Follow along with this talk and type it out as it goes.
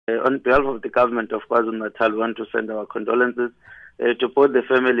On behalf of the government of KwaZulu-Natal, we want to send our condolences to both the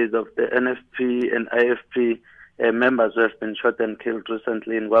families of the NFP and IFP members who have been shot and killed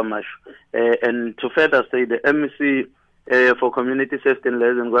recently in KwaMashu. And to further say, the MEC for Community Safety and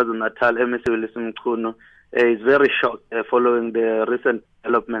Liaison in KwaZulu-Natal, MEC Wilson Mkuno, is very shocked following the recent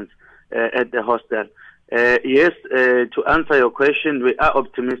developments at the hostel. Yes, to answer your question, we are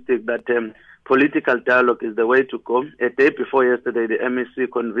optimistic that political dialogue is the way to go. A day before yesterday, the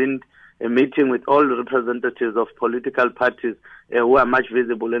MEC convened a meeting with all representatives of political parties who are much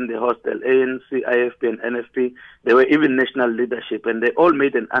visible in the hostel, ANC, IFP and NFP. There were even national leadership, and they all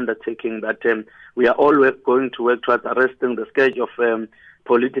made an undertaking that we are all going to work towards arresting the scourge of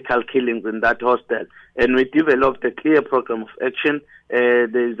political killings in that hostel. And we developed a clear program of action.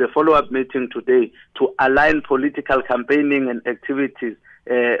 There is a follow-up meeting today to align political campaigning and activities,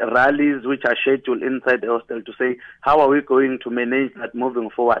 rallies which are scheduled inside the hostel, to say how are we going to manage that moving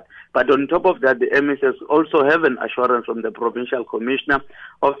forward. But on top of that, the MSS also have an assurance from the provincial commissioner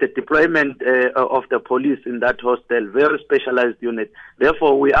of the deployment of the police in that hostel, very specialized unit.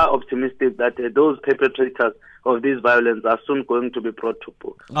 Therefore, we are optimistic that those perpetrators of this violence are soon going to be brought to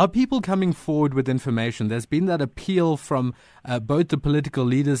book. Are people coming forward with information? There's been that appeal from both the political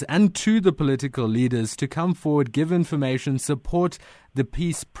leaders and to the political leaders to come forward, give information, support the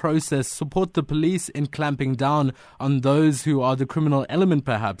peace process, support the police in clamping down on those who are the criminal element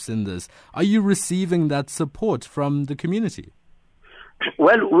perhaps in this. Are you receiving that support from the community?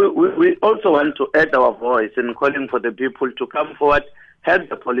 Well, we also want to add our voice in calling for the people to come forward, help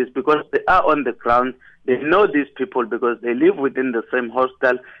the police, because they are on the ground. They know these people because they live within the same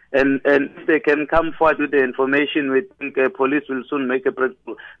hostel, and if they can come forward with the information, we think police will soon make a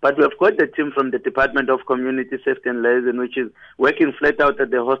breakthrough. But we have got a team from the Department of Community Safety and Liaison, which is working flat out at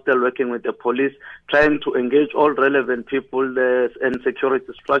the hostel, working with the police, trying to engage all relevant people and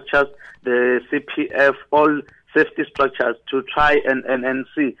security structures, the CPF, all safety structures, to try and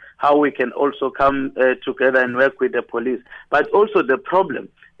see how we can also come together and work with the police. But also the problem,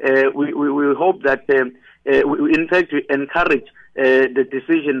 we hope that, in fact, we encourage the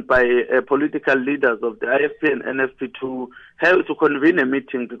decision by political leaders of the IFP and NFP to convene a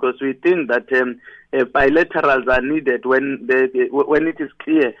meeting, because we think that bilaterals are needed when it is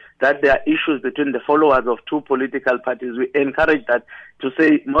clear that there are issues between the followers of two political parties. We encourage that, to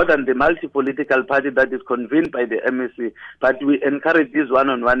say more than the multi-political party that is convened by the MEC, but we encourage these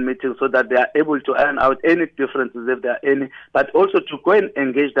one-on-one meetings so that they are able to iron out any differences if there are any, but also to go and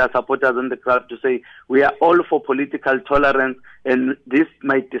engage their supporters on the ground to say we are all for political tolerance, and this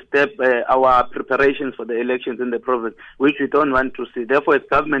might disturb our preparations for the elections in the province, which we don't want to see. Therefore, as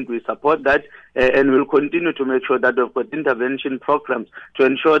government, we support that, and we'll continue to make sure that we've got intervention programs to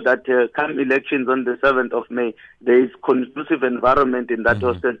ensure that come elections on the 7th of May, there is conducive environment in that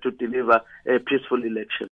hostel to deliver a peaceful election.